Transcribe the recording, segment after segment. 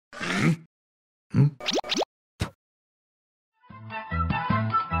Hmm?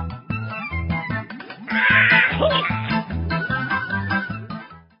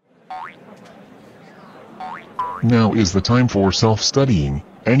 Now is the time for self-studying.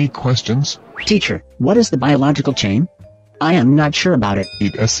 Any questions? Teacher, what is the biological chain? I am not sure about it.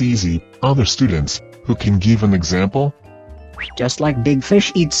 It's easy. Other students, who can give an example? Just like big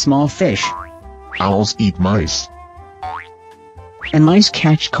fish eat small fish, Owls eat mice. and mice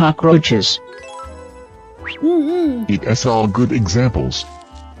catch cockroaches. It's all good examples.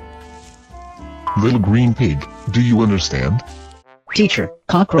 Little green pig, do you understand? Teacher,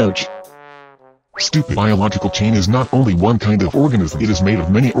 cockroach. Stupid. Biological chain is not only one kind of organism, it is made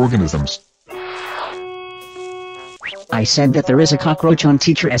of many organisms. I said that there is a cockroach on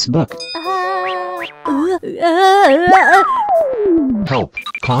Teacher's book. Help,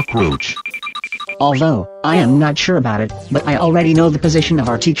 cockroach. Although, I am not sure about it, but I already know the position of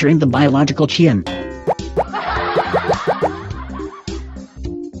our teacher in the biological chain.